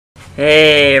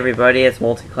Hey everybody, it's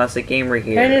MultiClassicgamer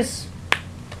here. Dennis.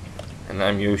 And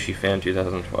I'm YoshiFan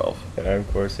 2012. And I'm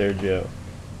CorsairJoe.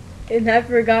 And I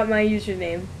forgot my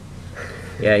username.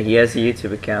 Yeah, he has a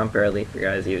YouTube account, barely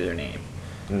forgot his username.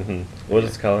 We'll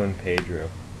just call him Pedro.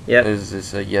 Yep. Is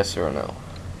this a yes or a no?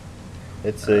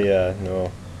 It's a, no.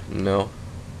 No.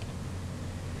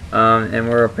 And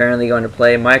we're apparently going to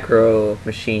play Micro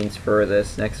Machines for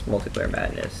this next multiplayer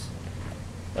madness.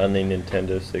 On the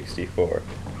Nintendo 64.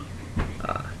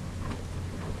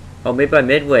 Oh, made by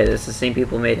Midway. This is the same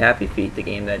people who made Happy Feet, the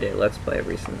game that I did Let's Play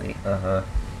recently. Uh-huh.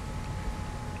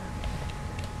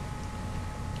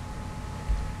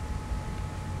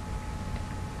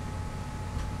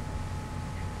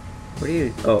 What do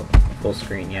you... Oh, full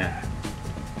screen, yeah.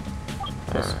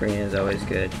 Full screen is always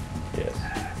good. Yes.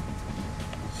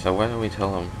 So why don't we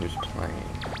tell them who's playing?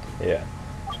 Yeah.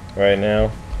 Right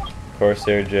now,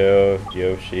 CorsairJoe,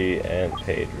 Yoshi, and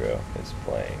Pedro is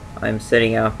playing. I'm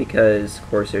sitting out because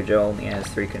CorsairJoe only has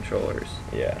 3 controllers.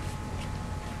 Yeah.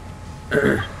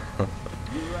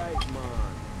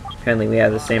 Apparently we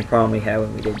have the same problem we had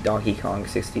when we did Donkey Kong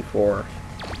 64.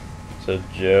 So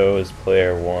Joe is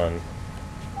player 1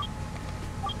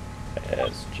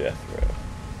 as Jethro.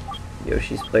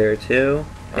 Yoshi's player 2.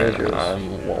 And Pedro's.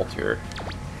 I'm Walter.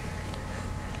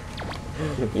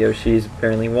 Yoshi's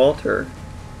apparently Walter.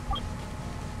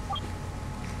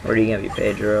 What are you gonna be,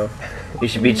 Pedro? You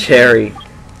should be Cherry.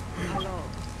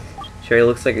 Cherry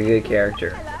looks like a good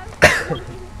character.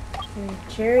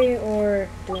 Cherry or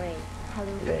Dwayne?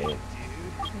 Dang.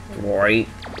 Right?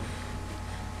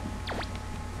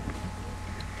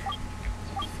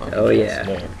 Oh yeah.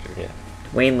 No. Yeah.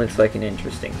 Wayne looks like an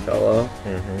interesting fellow.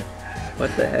 Mm-hmm.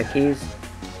 What the heck, he's...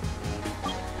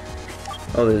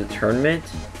 Oh, there's a tournament?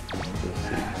 This is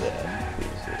that.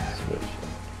 These are switching.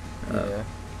 Oh.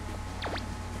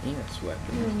 Yes,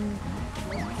 weapons.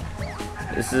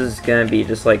 This is gonna be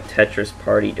just like Tetris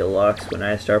Party Deluxe when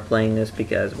I start playing this,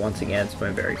 because once again it's my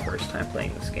very first time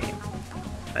playing this game.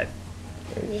 Are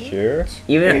you sure?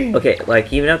 Even okay,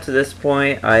 like even up to this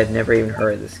point, I've never even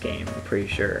heard of this game. I'm pretty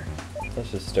sure.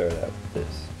 Let's just start out with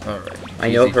this. Alright.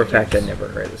 I know for a fact I've never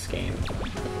heard of this game.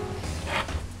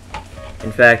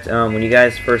 In fact, when you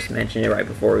guys first mentioned it right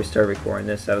before we started recording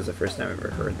this, that was the first time I ever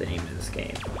heard the name of this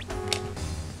game.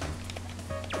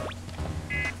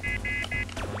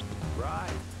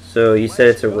 So you said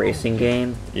it's a racing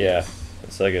game? Yeah.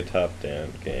 It's like a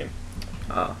top-down game.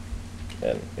 Oh.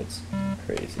 And it's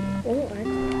crazy.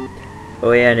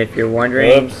 Oh yeah, and if you're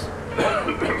wondering... Whoops.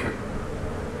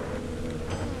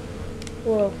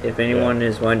 Whoa. If anyone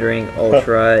is wondering,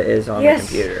 Ultra is on Yes.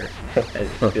 the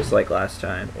computer, just like last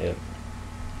time. Yeah.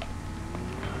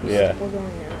 Yeah. We're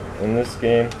going now. In this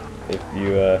game, if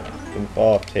you can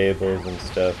fall off tables and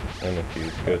stuff, and if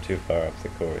you go too far off the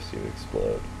course, you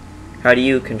explode. How do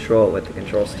you control it, with the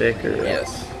control stick? Or?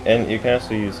 Yes. And you can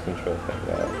also use control like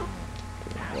that.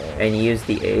 And you use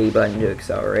the A button to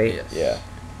accelerate? Yes. Yeah.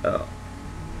 Oh.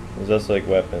 There's also like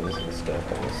weapons and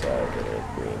stuff on the side that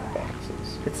are green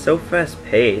boxes. It's so fast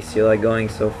paced, you're like going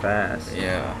so fast.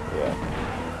 Yeah. Yeah.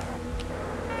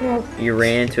 No. You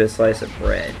ran into a slice of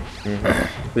bread.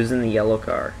 Who's in the yellow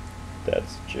car?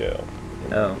 That's Joe.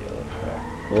 in Oh. the yellow car.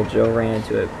 Well, Joe ran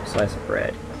into a slice of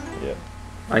bread. Yep.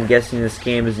 I'm guessing this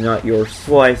game is not your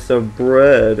slice of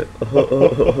bread. That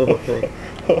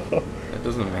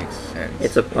doesn't make sense.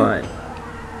 It's a pun.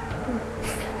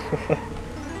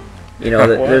 You know,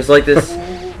 there's like this...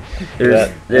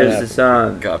 There's this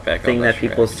Got back thing on that that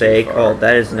people track say too far. called,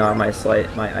 that is not my ice, no.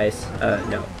 My eyes.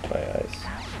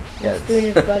 Yeah, Spoon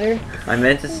is butter. I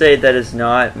meant to say that is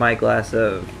not my glass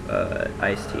of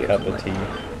iced tea or Cup something of tea.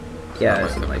 like Yeah, not my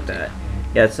something cup like of that.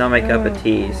 Yeah, it's not my cup of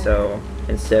tea, Oh. so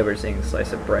instead we're saying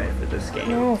slice of bread for this game.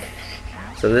 No.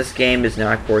 So this game is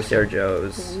not Corsair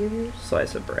Joe's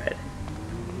slice of bread.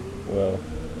 Well,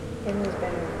 It was better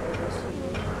than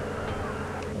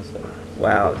what's that?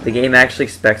 Wow, the game actually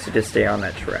expects you to stay on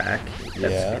that track.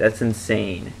 Yeah. That's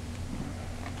insane.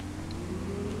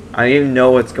 I don't even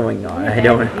know what's going on. I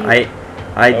don't boy.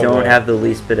 have the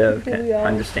least bit of Yeah.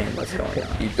 understanding what's going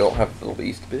on. You don't have the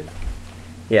least bit?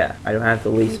 Yeah, I don't have the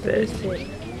least bit bit.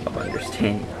 of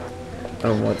understanding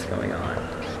of what's going on.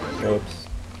 Oops.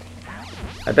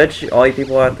 I bet you all you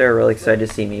people out there are really excited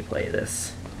to see me play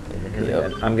this.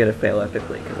 Yep. I'm gonna fail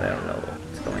epically because I don't know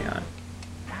what's going on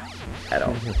at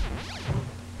all.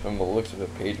 From the looks of it,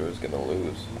 Pedro's gonna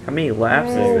lose. How many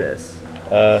laps No. is this?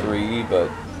 3, but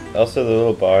Also, the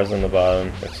little bars on the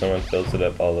bottom, if someone fills it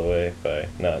up all the way by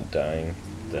not dying,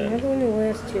 Am I then going to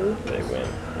last two? they win.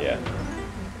 Yeah.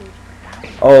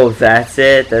 Oh, that's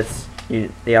it.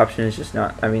 The option is just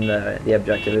not. I mean, the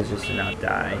objective is just to not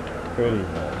die. Pretty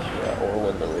much. Or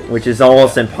win the race. which is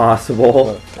almost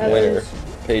impossible. I Winner. lose.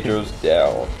 Pedro's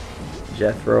down.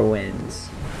 Jethro wins.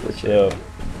 Which So,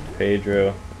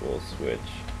 Pedro will switch.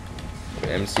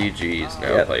 MCG is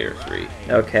now Yep. player 3.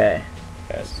 okay.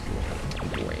 Past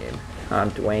Dwayne.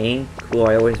 I'm Dwayne. Cool.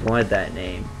 I always wanted that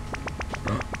name.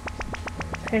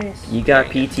 Penis. You got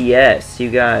PTS.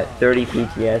 You got 30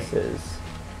 PTSs.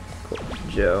 Cool.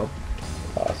 Joe.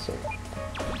 awesome.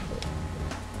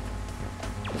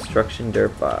 Destruction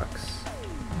Dirt Box.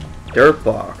 Dirt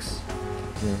Box.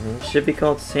 Mm-hmm. Should be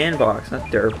called Sandbox, not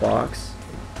Dirt Box.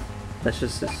 That's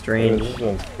just a strange. This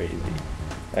one's crazy.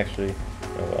 Actually,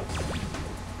 oh well.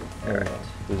 Alright.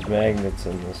 There's magnets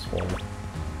in this one.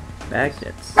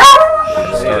 Magnets.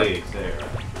 Start.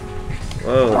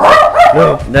 Whoa.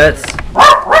 No! That's.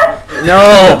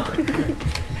 No!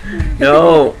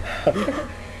 No!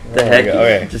 The heck?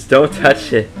 Okay. Just don't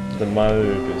touch it. The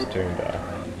monitor just turned off.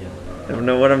 I don't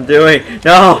know what I'm doing.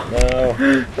 No! No!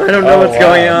 I don't know what's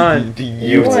going on.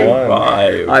 You won.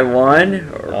 won. I won?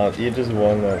 Or- You just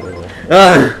won that little.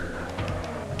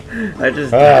 I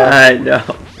just died. No.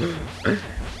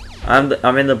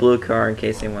 I'm in the blue car in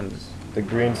case anyone's. The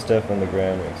green stuff on the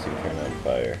ground makes you turn on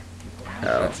fire.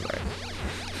 Oh, That's nice.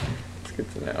 it's good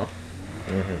to know.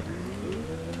 Mm-hmm.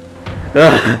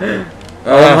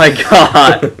 Oh my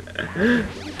god!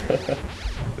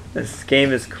 This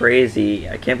game is crazy.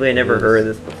 I can't believe I never heard of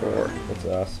this before. That's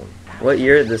awesome. What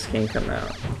year did this game come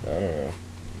out? I don't know.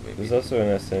 Maybe. There's also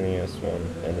an SNES one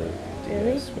and a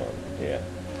DS one. Yeah.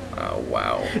 Oh,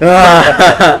 wow.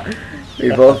 We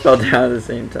both fell down at the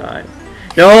same time.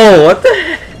 No, what the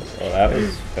heck? Oh, that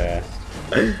was fast.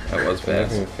 That was I haven't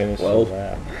fast. even finished Well. the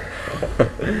lap.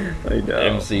 I know.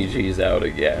 MCG's out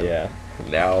again. Yeah.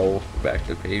 Now, back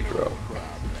to Pedro.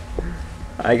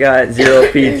 I got 0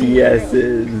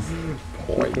 PTSs.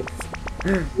 Points.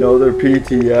 No, they're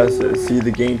PTSs. See,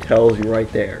 the game tells you right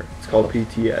there. It's called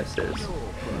PTSs.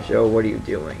 Joe, what are you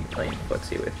doing? Playing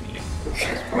footsie with me.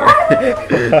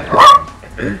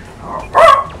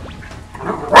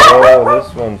 Oh,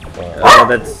 this one's fun. Oh,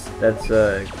 that's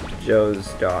Joe's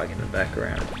dog in the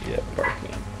background. Yep.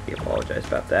 Barking. We apologize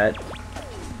about that.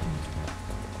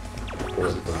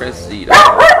 Press Z.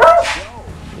 Yeah.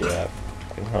 You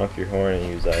can honk your horn and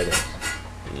use items.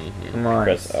 Mm-hmm. Come on.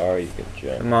 Press R, you can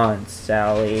jump. Come on,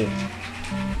 Sally.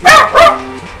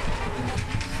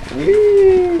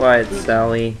 Whee! Quiet,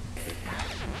 Sally.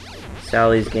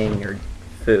 Sally's getting your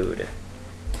food.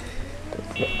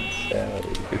 Sally.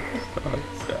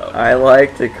 I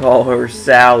like to call her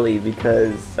Sally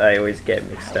because I always get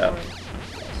mixed up.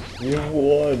 You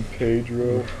won,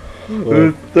 Pedro.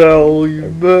 Sally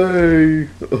Mae.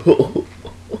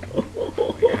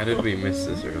 How did we miss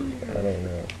this earlier? I don't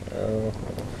know. Oh.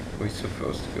 We're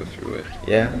supposed to go through it.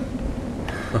 Yeah.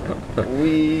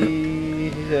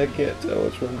 I can't tell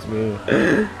which one's me.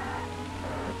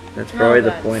 That's probably the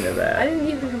God. point of I that. didn't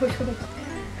even know which one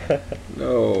was.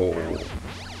 No.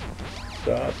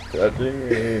 Stop touching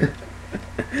me.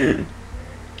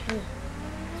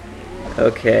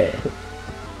 Okay.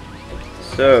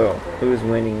 So, who's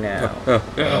winning now? I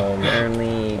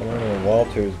Apparently, don't know.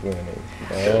 Walter's winning.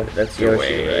 Oh, that's Yoshi,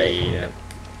 Dwayne. right?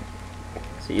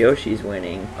 So Yoshi's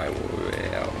winning. I will.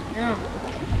 No.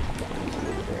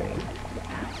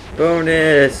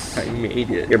 Bonus! I made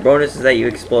it. Your bonus is that you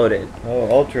exploded. oh,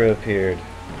 Ultra appeared.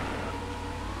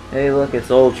 Hey, look, it's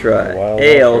Ultra. Wild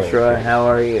Hey, Ultra. Ultra, how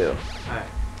are you? Hi.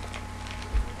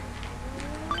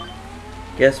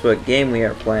 Guess what game we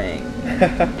are playing?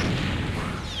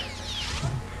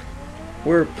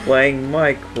 We're playing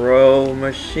Micro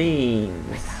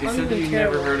Machines. You I'm said that you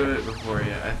terrible. never heard of it before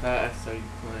yet. I thought I saw you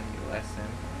playing it last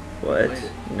time.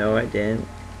 What? No, I didn't.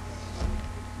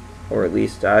 Or at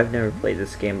least I've never played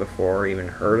this game before or even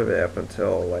heard of it up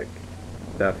until like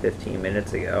about 15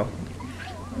 minutes ago.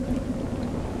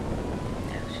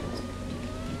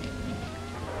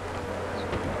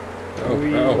 Oh, What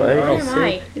no, did no. you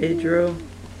say, Pedro?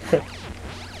 I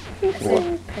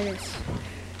said penis.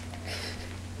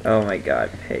 Oh my god,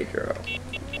 Pedro.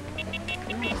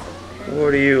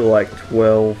 What are you, like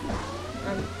 12?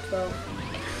 I'm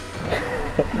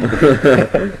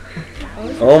 12.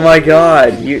 Oh my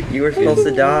god, you were supposed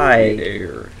to die.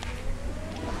 Air.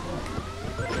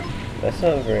 That's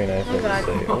not a very nice Oh, thing God.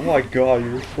 to say. Oh my god,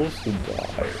 you were supposed to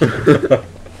die.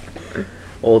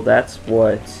 Well, that's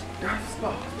what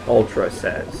Ultra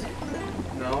says.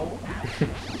 No?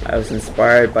 I was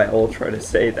inspired by Ultra to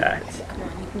say that. Come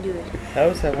on, you can do it. How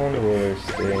is that one roller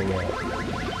staying up?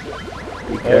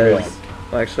 Because,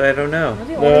 well, actually, I don't know. I'm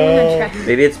the only one No. on track.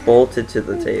 Maybe it's bolted to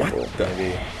the table.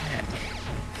 Maybe.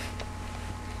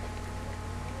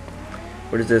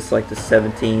 What is this, like the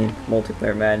 17th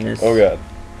multiplayer madness? Oh god.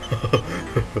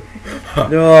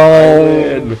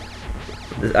 No!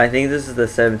 I think this is the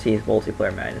 17th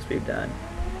multiplayer madness we've done.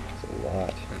 That's a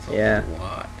lot. That's Yeah. a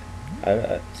lot.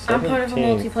 I'm part of a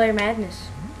 17. multiplayer madness.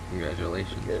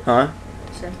 Congratulations. Huh?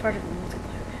 So I'm part of a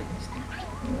multiplayer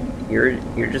madness.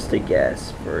 You're just a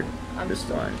guest for I'm this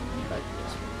one. But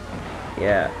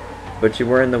Yeah. But you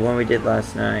were in the one we did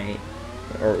last night.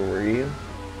 Or were you?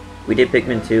 We did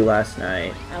Pikmin 2 last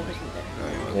night. I wasn't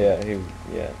there. No, he wasn't.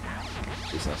 Yeah,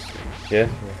 Just us three. yeah.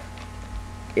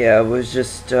 Yeah, it was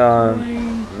just me,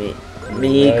 Right.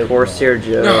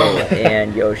 CorsairJoe, No.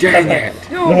 and Yoshi. Dang it!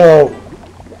 No!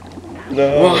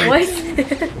 No! Why?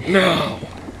 What? No!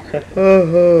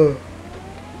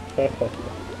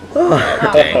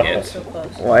 Dang it. So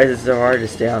close. Why is it so hard to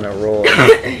stay on a roll? No!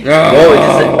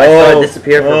 Whoa, I saw it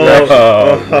disappear for a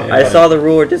fraction. Oh, I saw the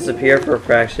ruler disappear for a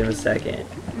fraction of a second.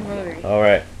 I'm hungry.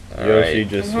 Alright. All Yoshi right.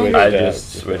 just I'm switched hungry. out. I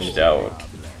just switched out.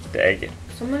 Dang it.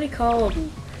 Somebody call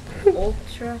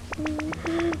Ultra.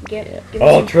 Give me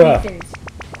Ultra. some Wheatons.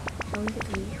 Come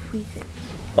get me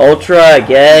Wheatons. Ultra,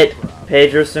 get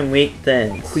Pedro some wheat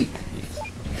thins. We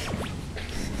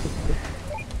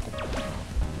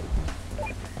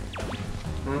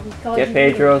called Get you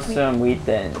Pedro Wheat- some wheat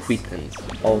thins. Wheatons.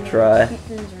 Ultra.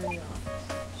 Wheatons are in the office.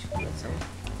 Just go get some.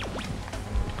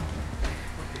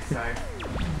 Sorry.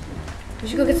 We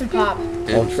should go get some pop.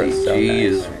 Ultra is so MCG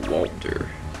nice. is Walter.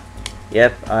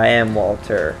 Yep, I am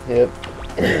Walter. Yep.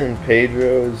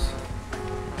 Pedro's.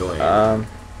 Going.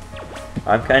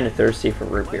 I'm kind of thirsty for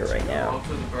root beer right now.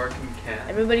 Ultra's a barking cat.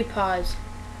 Everybody pause.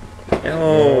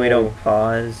 No, we don't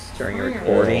pause during a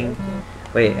recording.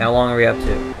 Wait, how long are we up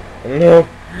to? I don't know.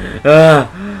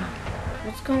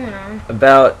 What's going on?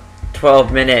 About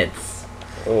 12 minutes.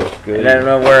 Oh, good. And I don't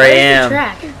know where I Where's the am.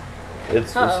 track?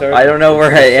 It's Uh-oh. hard. I don't know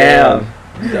where I am.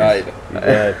 Died. You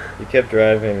died. You kept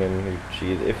driving and you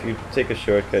cheated. If you take a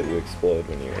shortcut, you explode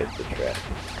when you hit the track.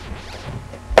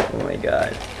 Oh my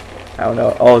god. I don't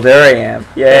know. Oh, there I am.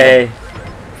 Yay.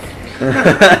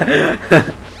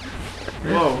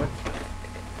 Whoa.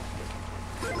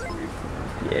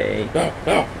 Yay. No,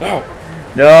 no, no.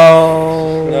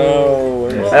 No.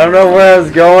 No. I don't know where I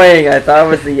was going. I thought it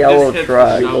was the yellow Just hit the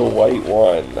truck. The white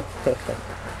one.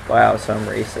 Wow, so I'm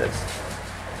racist.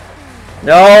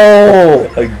 No!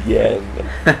 Again.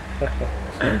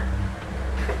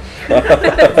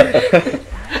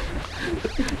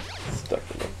 Stuck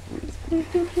in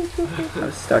the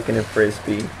I'm stuck in a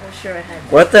frisbee. I'm sure I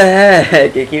had. What the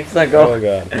heck? It keeps not Oh going.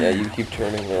 god. Yeah, you keep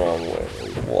turning the wrong way.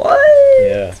 What?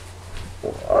 Yeah.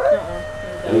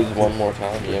 What? Lose one more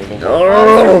time. You have No.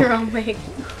 Oh, you're wrong way.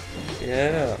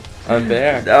 Yeah, I'm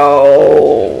back.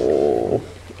 No.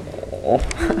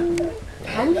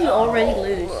 How did you already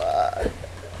lose?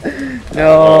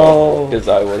 No. Because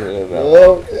I wasn't in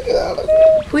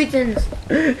that. Wheatons.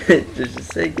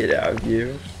 Just say get out of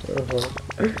you.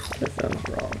 That sounds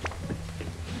wrong.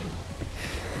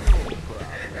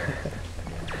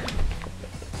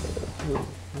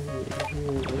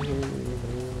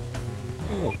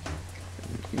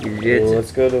 You get Well,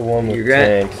 let's go to one with You're gonna-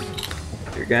 tanks.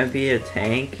 You're gonna be a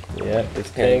tank? Yeah, this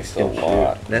tanks Tanks a can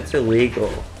lot. shoot. That's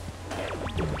illegal.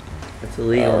 That's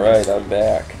illegal. Alright, I'm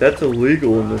back. That's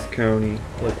illegal in this county.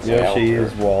 Look, Yoshi Walter.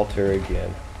 is Walter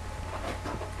again.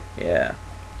 Yeah.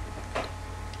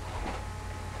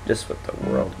 Just what the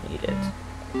world needed.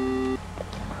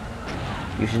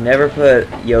 You should never put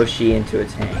Yoshi into a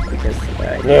tank because of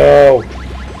that. No!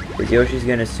 Because Yoshi's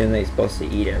gonna assume that he's supposed to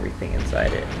eat everything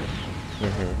inside it.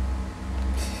 Mm-hmm.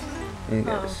 And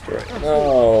get Oh. destroyed.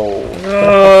 No.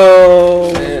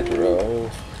 No! Pedro.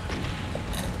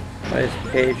 Why does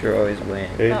Pedro always win?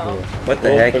 Pedro. What the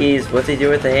Well, heck? What's he do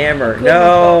with the hammer?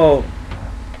 No!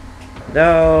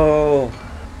 No!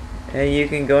 Hey, you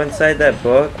can go inside that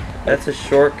book? That's a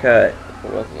shortcut. It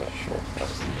wasn't a shortcut.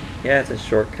 Yeah, it's a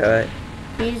shortcut.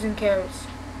 Peas and carrots.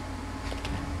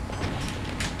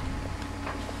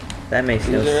 That makes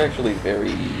no These are sense. actually very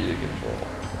easy to control.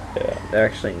 Yeah. They're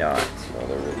actually not. No,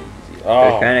 they're really easy. They're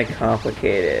Oh, kind of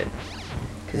complicated.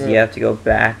 Because you have to go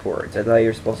backwards. I thought you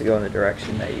were supposed to go in the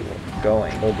direction that you were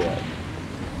going. Oh god.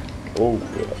 Oh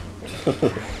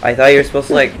god. I thought you were supposed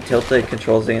to like tilt the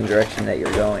controls in the direction that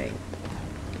you're going.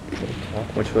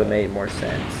 Which would have made more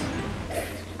sense.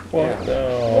 What? Yeah.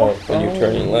 No. when you're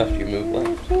turning left, you move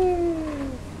left.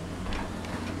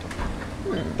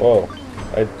 Whoa.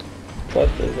 What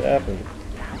just happened?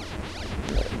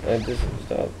 I just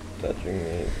stopped touching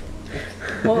me.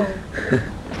 Whoa.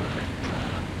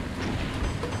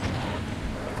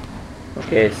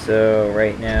 Okay, so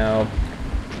right now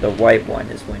the white one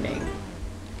is winning,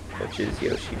 which is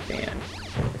Yoshi fan.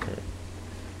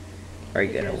 Are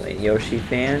you gonna win, Yoshi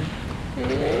fan?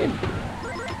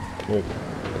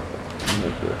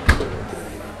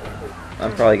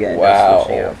 I'm probably gonna end up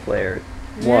switching out player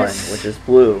 1, Yes. which is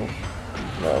blue.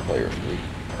 No, player 3.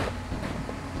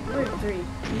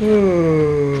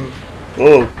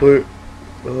 Player 3.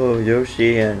 Oh,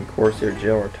 Yoshi and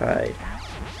CorsairJoe are tied.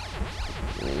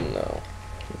 No.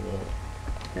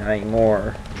 Not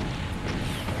anymore.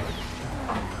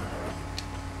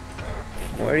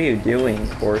 What are you doing,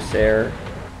 Corsair?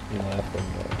 Nothing.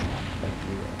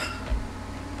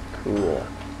 Cool.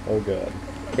 Oh god.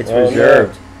 It's Oh,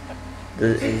 reserved.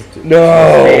 The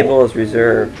No! table is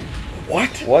reserved. What?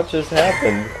 What just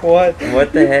happened? What?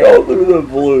 What the heck? Fell through the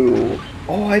blue.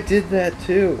 Oh, I did that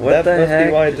too. What that the must heck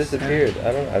be why it just disappeared.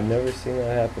 I've never seen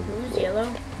that happen Who's before.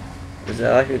 yellow? Is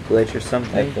that like a glitch or I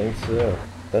something? think so.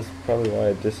 That's probably why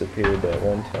it disappeared that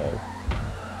one time.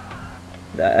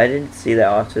 I didn't see that.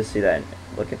 I'll have to see that.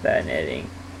 Look at that in editing.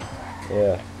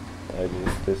 Yeah, I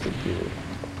just disappeared.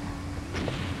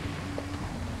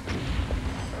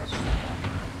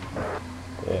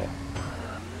 Yeah.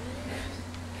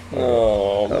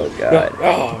 Oh God.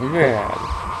 Oh man.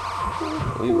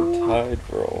 We were tied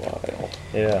for a while.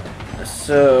 Yeah.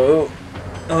 So,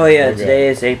 oh yeah, Okay. today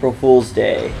is April Fool's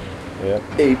Day. Yep.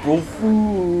 April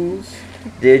Fools.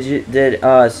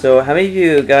 So how many of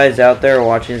you guys out there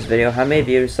watching this video, how many of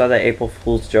you saw that April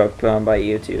Fool's joke put on by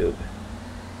YouTube?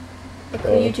 The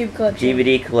YouTube collection.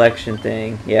 DVD collection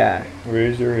thing, yeah.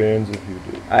 Raise your hands if you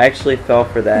do. I actually fell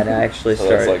for that, and I actually So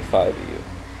that's started. like 5 of you.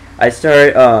 I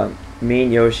started. Me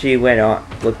and Yoshi went on,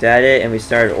 looked at it, and we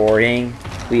started ordering.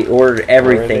 We ordered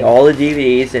everything, all the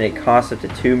DVDs, and it cost up to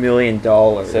 $2 million.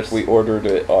 Except we ordered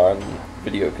it on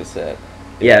video cassette.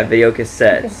 Yeah, video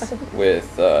cassettes.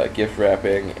 With gift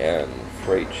wrapping and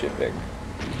freight shipping.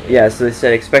 Yeah, so they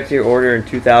said expect your order in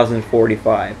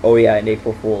 2045. Oh yeah, in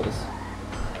April Fools.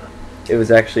 It was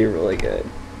actually really good.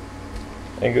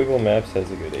 And Google Maps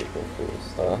has a good April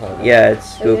Fool's. Yeah,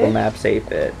 it's Google Okay. Maps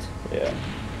 8-bit. Yeah.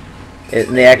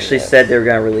 And they actually said they were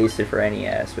going to release it for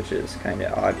NES, which is kind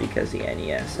of odd because the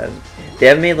NES has... They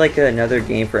haven't made like another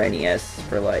game for NES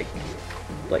for like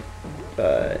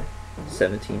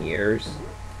 17 years.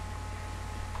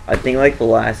 I think like the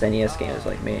last NES game was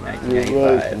like made in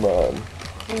 1995. Mom.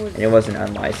 What was And it was an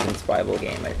unlicensed Bible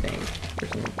game, I think. Or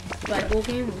something. Bible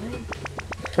game?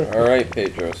 What? Alright,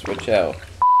 Pedro, switch out.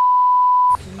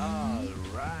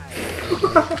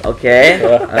 Okay,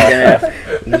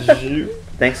 I'm gonna... Shoot.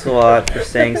 Thanks a lot for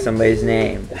saying somebody's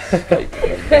name.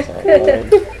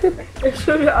 It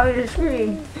showed it on the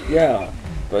screen. Yeah,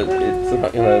 but it's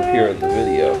not going to appear in the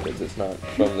video because it's not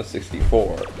from the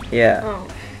 64. Yeah. Oh.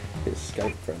 His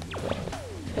Skype friend.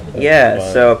 Yeah,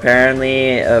 fine. so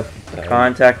apparently a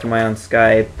contact of mine on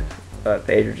Skype,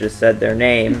 Pedro just said their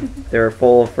name. They're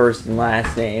full first and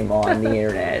last name on the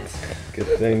internet. Good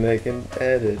thing they can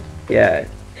edit. Yeah.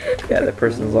 Yeah, the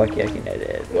person's lucky I can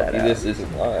edit that Lucky out. this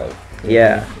isn't live.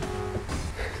 Yeah.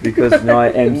 Because it's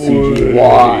not MCG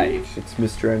Live. It's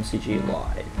Mr. MCG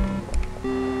Live.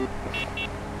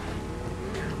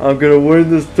 I'm gonna win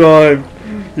this time.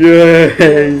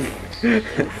 Yay!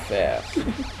 Fast.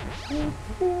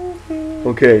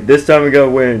 Okay, this time I'm gonna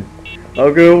win.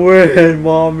 I'm gonna win,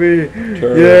 mommy.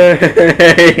 Turn.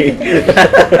 Yay!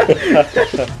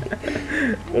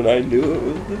 And I knew it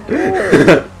was the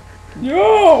door.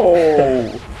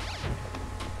 No!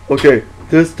 Okay,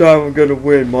 this time I'm gonna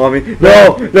win, mommy.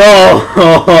 No! No!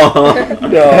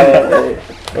 No!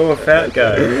 Oh, a fat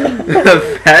guy.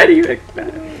 Fatty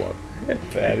McFat.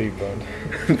 Fatty bun.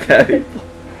 Fatty.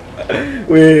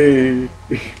 Wait.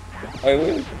 I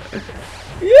win.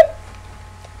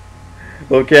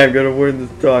 Okay, I'm gonna win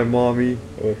this time, mommy.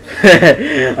 Oh.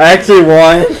 I actually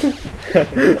won.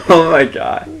 Oh my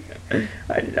god.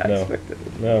 I did not No. expect it.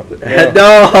 No.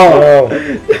 No!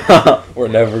 No! We're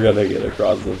never gonna get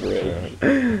across the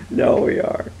bridge. No, we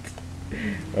are.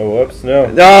 Oh, whoops, no.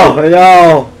 No!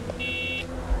 No!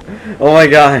 Oh my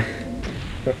god.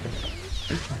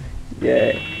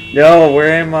 Yay. No,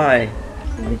 where am I?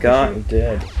 I'm I'm gone.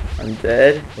 dead. I'm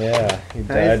dead? Yeah, he Nice.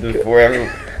 died before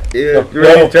everyone. Yeah,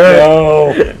 No,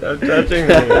 stop touching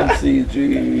me.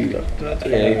 MCG. Stop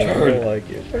touching Okay, me. I turn. don't like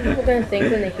it. What are people gonna think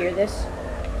when they hear this?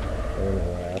 They're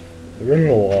gonna laugh. They're in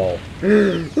the wall.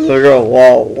 Look at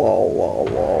wall, wall, wall,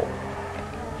 wall.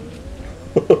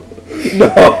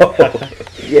 No!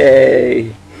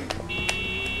 Yay!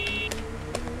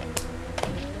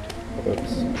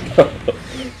 Whoops.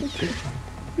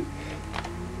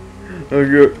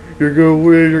 You're gonna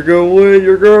win, you're gonna win,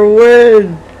 you're gonna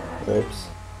win! Whoops.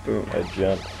 Boom. I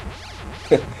jumped.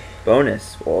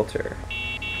 Bonus, Walter.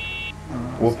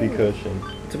 Whoopee cushion.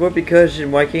 It's a whoopee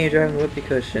cushion. Why can't you drive a whoopee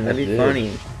cushion? That'd I be did.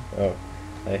 funny. Oh,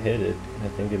 I hit it. I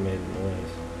think it made a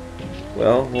noise.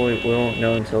 Well, we won't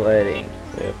know until editing.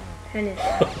 Yep. Tennis.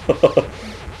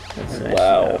 That's nice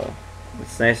Wow. to know.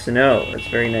 It's nice to know. It's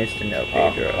very nice to know,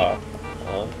 Pedro.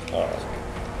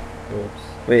 Oops.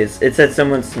 Wait, it said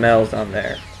someone smells on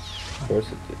there. Of course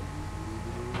it did.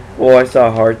 Well, I saw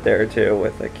a heart there too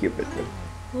with a cupid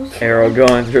arrow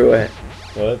going through it.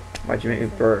 What? Why'd you make me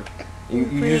burp?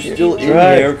 You're still in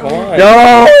Right. there. Come on.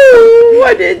 No!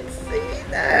 I didn't see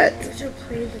that! I should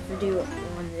play the video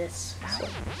on this. So.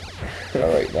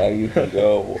 All right, now you can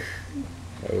go.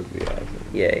 That would be awesome.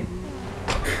 Yay.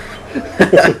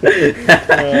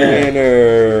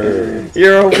 Winner.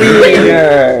 You're a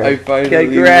wiener! I finally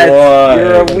Congrats! won.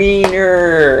 You're a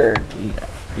wiener!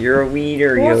 You're a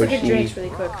wiener, Who wants to get drinks Yoshi.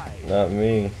 really quick? Not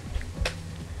me.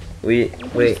 Wait.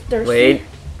 thirsty? Wait.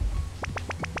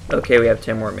 Okay, we have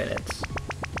 10 more minutes.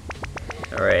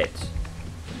 Alright.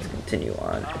 Let's continue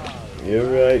on. You're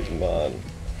right, man.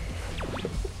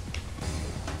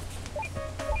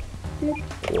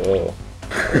 Whoa.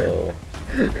 Whoa.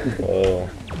 Whoa.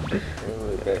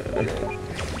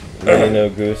 Me no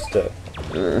gusta.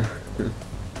 What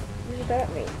does that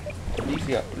mean?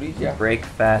 Alicia. Break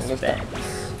fast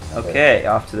bends. Okay,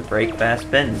 off to the break fast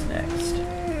bends next.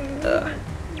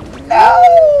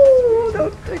 No!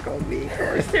 Don't tickle me,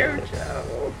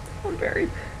 CorsairJoe. I'm very...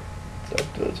 Stop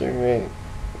touching me. I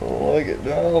don't like it.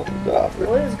 No, stop it.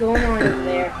 What is going on over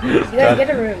there? You guys get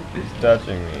a room. He's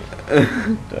touching me.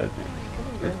 Touching.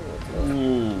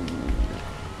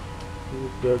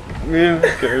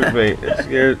 It scares me. It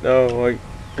scares. No, like.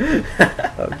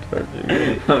 Stop touching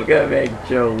me. I'm gonna make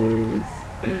Joe lose.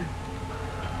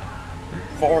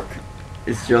 Fork.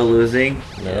 Is Joe losing?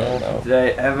 No.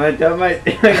 Have I done my...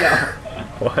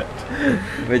 What?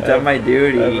 Have I done my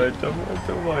duty? Have I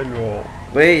done my role?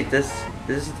 Wait, this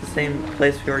is the same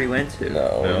place we already went to.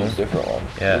 No, No. it's a different one.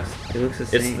 Yeah. It looks the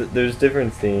It's same. there's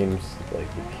different themes, like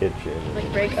the kitchen, Like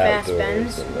and break fast outdoors,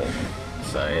 bends? and the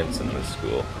science, and the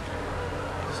school.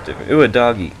 It's different. Ooh, a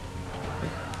doggy.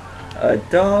 A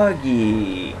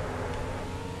doggy.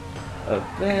 A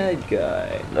bad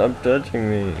guy. Stop touching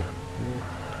me.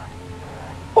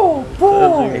 Oh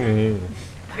Touching me.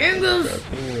 Fingers!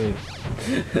 Touching me.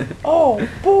 Oh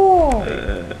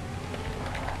boy!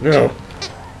 No.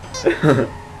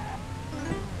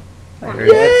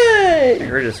 I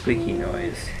heard a squeaky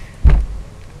noise.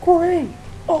 Great!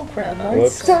 Oh crap!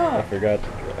 Whoops. I forgot to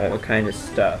drive. What kind of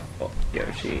stuff,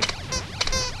 Yoshi?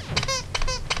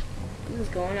 What is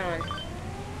going on?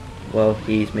 Well,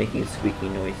 he's making squeaky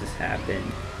noises happen.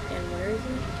 And where is he?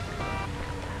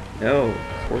 No,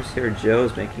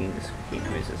 CorsairJoe's making the squeaky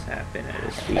noises happen at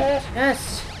his feet.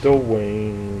 Yes!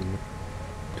 Dwayne.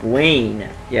 Dwayne.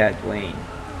 Yeah, Dwayne.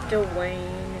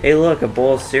 Dwayne. Hey, look, a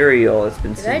bowl of cereal. It's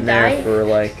been Did sitting I there die? for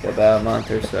like about a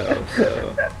month or so.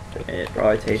 So it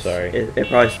probably tastes. Sorry. It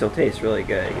probably still tastes really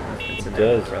good. Even though it's been It sitting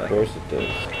there does. for Of like, course it does.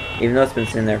 even though it's been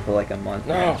sitting there for like a month.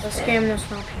 No. Let's scam no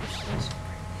small pieces.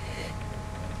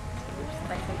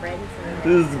 Like the bread for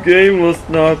This game must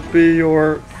not be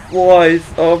your slice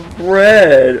of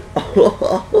bread.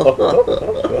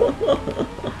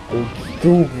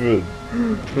 Stupid.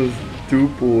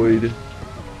 Stupoid.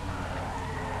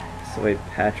 That's the way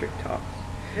Patrick talks.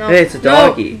 No. Hey, it's a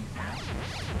doggy.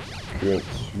 Can't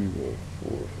see my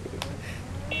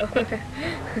forehead.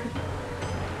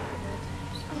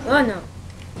 Oh no.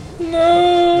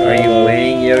 No! Are you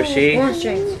winning, Yoshi? Who wants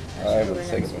drinks? I'm in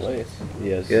second place.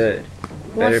 Yes. Good.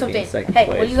 Who wants Better be in something? second Hey,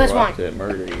 place. what do you guys or I'll want? have to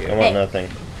murder you. I want Hey. nothing.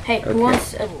 Hey, Okay. who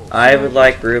wants I would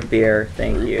like root beer,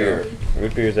 thank Root you. beer.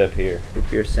 Root beer's up here. Root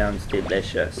beer sounds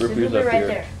delicious. Root beer's Root up right here.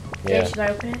 there. Yeah. Okay, should I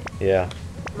open it? Yeah.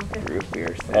 Okay. Root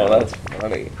beer sounds. Oh, that's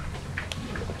funny.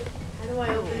 How do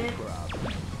I open it?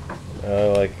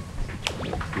 Like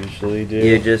usually do.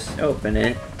 You just open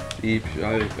it. Deep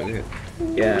shot open it.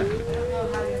 Yeah. I don't know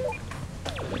how to.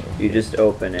 You just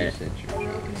open it.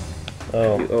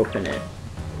 Oh, You open it.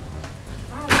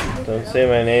 don't say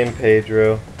my name,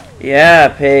 Pedro. Yeah,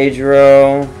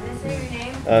 Pedro. Did I say your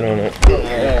name? I don't know. I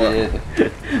did.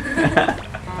 Did I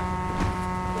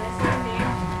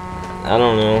I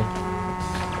don't know.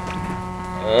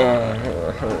 I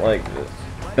don't like this.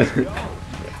 say your name?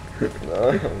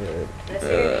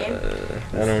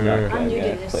 I don't know. I'm new to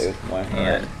this. Play with one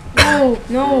hand. No,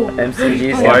 no.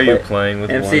 MCG's Why gotta are you play. playing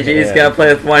with one MCG's hand? gotta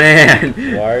play with one hand.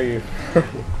 Why are you?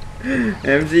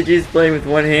 MCG's playing with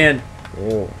one hand.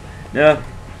 Oh. No,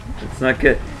 it's not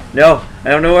good. No, I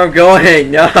don't know where I'm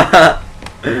going. No.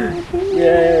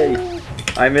 Yay.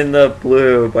 I'm in the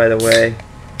blue, by the way.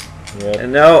 Yep.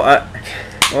 And no,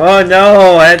 oh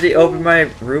no, I had to open my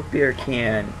root beer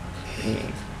can.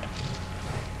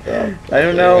 I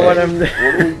don't know what I'm.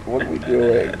 What are we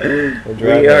doing?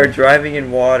 We are driving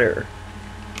in water.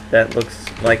 That looks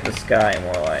like the sky,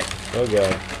 more like. Oh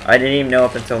god. I didn't even know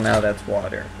up until now that's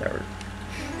water that we're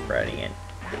riding in.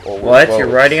 Well, What? You're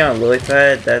riding on a lily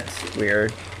pad? That's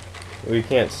weird. Well, you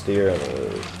can't steer on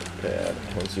the pad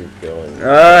once you're going.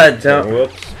 Don't.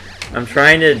 Whoops. I'm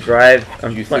trying to drive.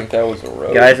 Do you think that was a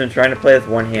road? Guys, I'm trying to play with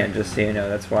one hand, just so you know.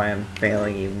 That's why I'm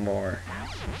failing even more.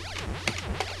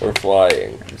 We're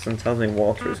flying. Something tells me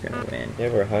Walter's gonna win. Yeah,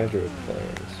 we're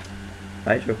hydroplanes.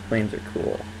 Hydroplanes are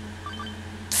cool.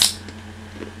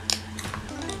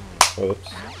 Whoops.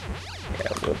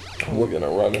 Yeah, We're gonna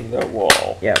run into that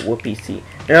wall. yeah, whoopee seed.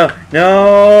 No,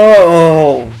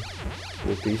 no.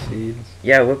 Whoopee seeds.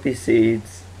 Yeah, whoopee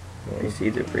seeds. Oh. Whoopee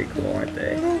seeds are pretty cool, aren't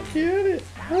they? I don't get it.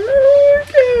 I don't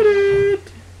get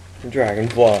it.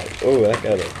 Dragonfly. Oh, that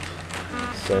got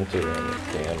a center on the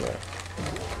camera.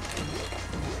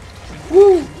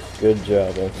 Woo! Good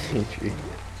job, MCG.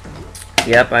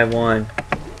 Yep, I won.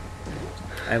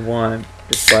 I won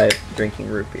just by drinking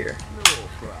root beer.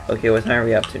 Okay, what time are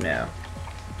we up to now?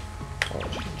 Oh,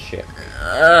 check.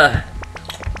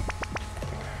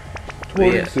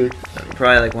 26.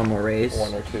 Probably like one more race.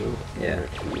 One or two. Yeah.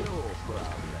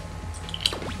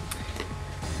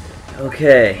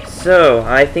 Okay, so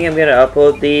I think I'm gonna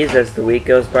upload these as the week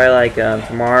goes by. Like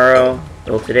tomorrow.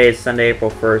 Well, today is Sunday,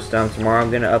 April 1st. Tomorrow I'm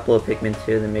gonna upload Pikmin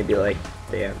 2. Then maybe like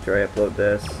day after I upload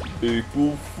this.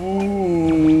 April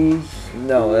Fools.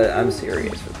 No, I'm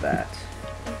serious with that.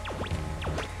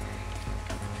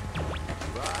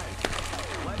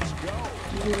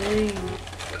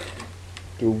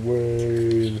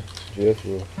 Dwayne.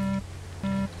 Jethro.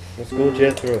 Let's go,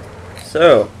 Jethro.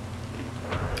 So,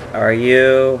 are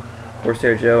you,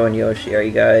 CorsairJoe and Yoshi, are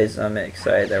you guys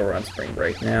excited that we're on spring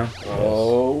break now?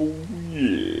 Oh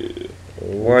yeah.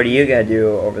 What do you gotta do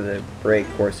over the break,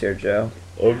 CorsairJoe?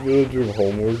 I'm gonna do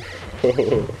homework.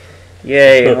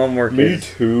 Yay, homework Me is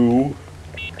too.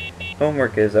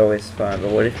 homework is always fun,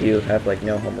 but what if you have like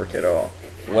no homework at all?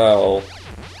 Well.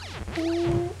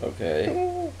 Okay.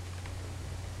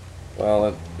 Well,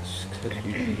 that's 'cause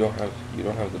you don't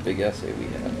have the big essay we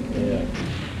have. Yeah.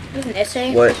 There's an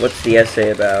essay? What's the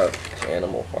essay about?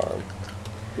 Animal Farm.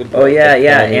 Good Oh yeah, The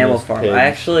yeah, communist Animal Farm. pigs. I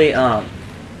actually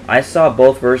I saw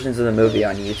both versions of the movie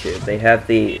on YouTube. They have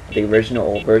the original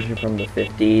old version from the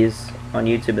 50s on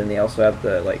YouTube, and they also have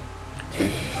the like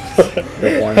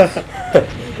the ones,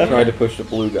 Tried to push the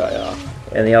blue guy off.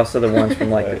 and they also the ones from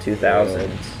like the 2000s.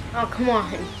 Oh, come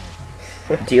on.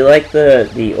 Do you like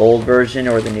the old version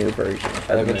or the new version?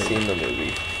 I haven't seen the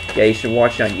movie. Yeah, you should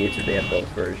watch it on YouTube. They have both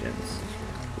versions.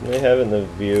 They have it in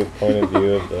the point of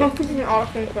view of Don't the put an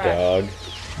awesome crap. dog.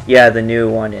 Yeah, the new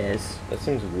one is. That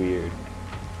seems weird.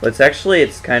 But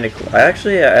it's kind of cool.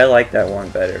 I like that one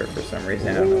better for some reason.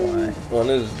 I don't know why. One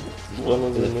was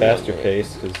It's the new faster one?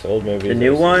 paced because old movies. The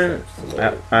new are one, sometimes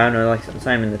slow. I don't know, like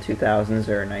sometime in the 2000s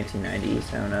or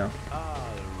 1990s. I don't know.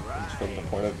 It's from the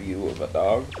point of view of a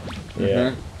dog.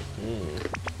 Yeah.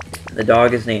 Mm. The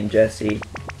dog is named Jesse.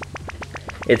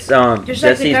 It's Just like the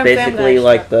Jesse's Gum basically Family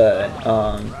like stuff.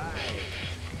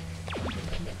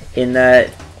 in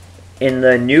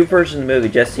the new version of the movie,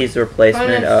 Jesse's the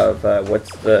replacement Bonus. of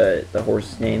what's the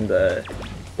horse's name? Her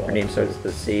name starts with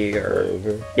the C or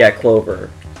Clover. yeah, Clover.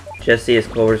 Jesse is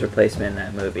Clover's replacement in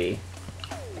that movie.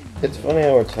 It's funny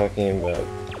how we're talking about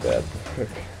that book.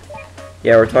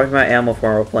 Yeah, we're talking about Animal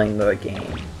Farm. We're playing the game.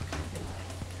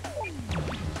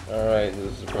 Alright,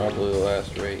 this is probably the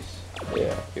last race.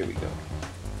 Yeah. Here we go.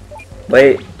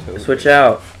 Wait, Toad switch race.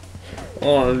 out.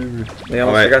 Oh, we almost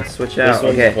Alright. forgot to switch This out.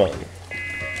 one's Okay, fun.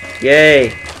 yay.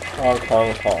 Honk,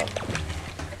 honk, honk.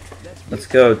 Let's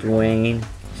go, Dwayne.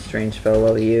 Strange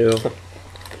fellow, you.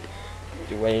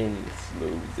 Dwayne's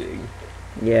losing.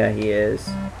 Yeah, he is.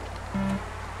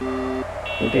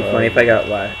 It'd be funny if I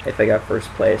got first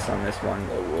place on this one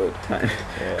I would. time.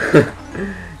 Yeah.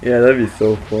 Yeah, that'd be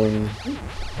so funny.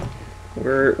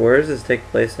 Where does this take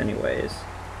place, anyways?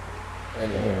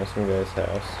 Anyway, Some guy's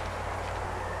house.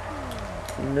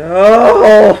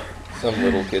 No. some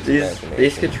little kid's These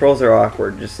imagination. controls are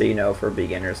awkward, just so you know, for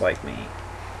beginners like me.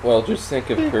 Well, just think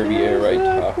of Kirby Air Ride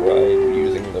Top Ride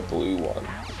using the blue one.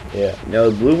 Yeah. No,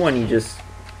 the blue one you just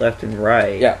left and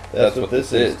right. Yeah, that's what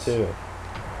this is. too.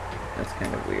 That's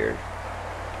kind of weird.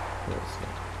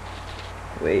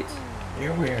 Wait.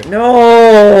 You're weird.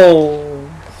 No!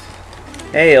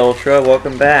 Hey, Ultra,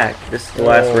 welcome back. This is the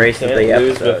last Oh, race of can't the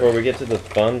lose episode. before we get to the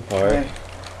fun part. Alright,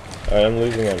 I'm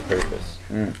losing on purpose.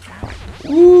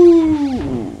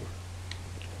 Woo!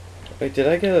 Wait, did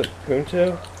I get a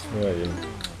punto? No, I didn't.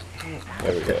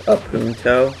 There we go. A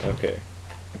punto. Okay.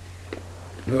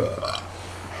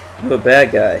 I'm a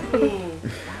bad guy.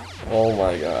 Oh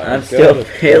my god. I'm still gotta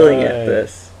failing try. at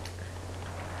this.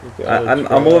 You gotta I'm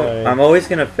try. always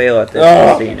gonna fail at this,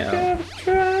 Oh, just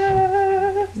so you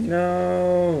know.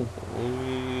 No.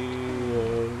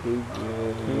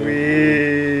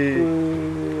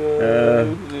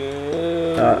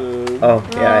 Oh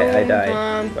yeah, I died.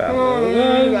 Wow.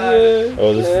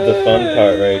 Oh, this is the fun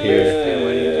part right here.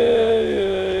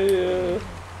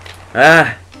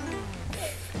 Ah.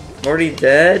 I'm already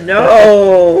dead. No.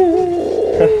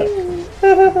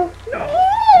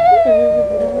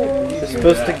 You're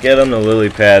supposed to get on the lily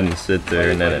pad and sit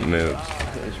there, and then it moves.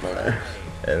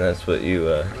 And that's what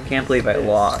you. Can't believe I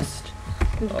lost.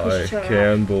 I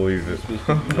can believe it.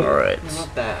 Alright.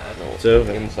 Not that. So,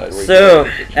 Inside where So,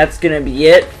 you- that's gonna be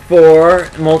it for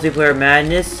Multiplayer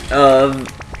Madness of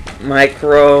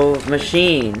Micro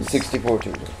Machines. 64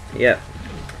 too. Yep.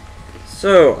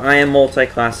 So, I am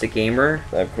MultiClassicgamer.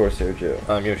 I'm CorsairJoe.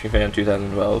 I'm Yoshi Fan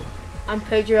 2012. I'm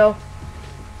Pedro.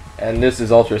 And this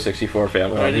is Ultra 64 But I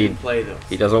family. didn't play those.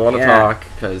 He doesn't want to Yeah. talk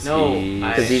because No,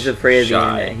 Because he's afraid of the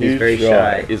shy. internet. He's He's very shy.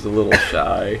 shy. He's a little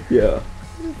shy. Yeah.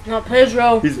 Not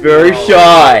Pedro. He's very No.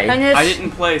 shy. Tennis. I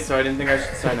didn't play, so I didn't think I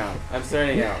should sign out. I'm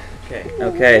starting out. Okay.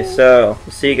 Okay, so,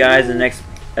 we'll see you guys in the next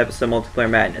episode of Multiplayer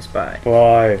Madness. Bye.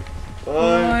 Bye.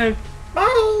 Bye.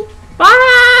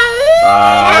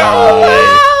 Bye.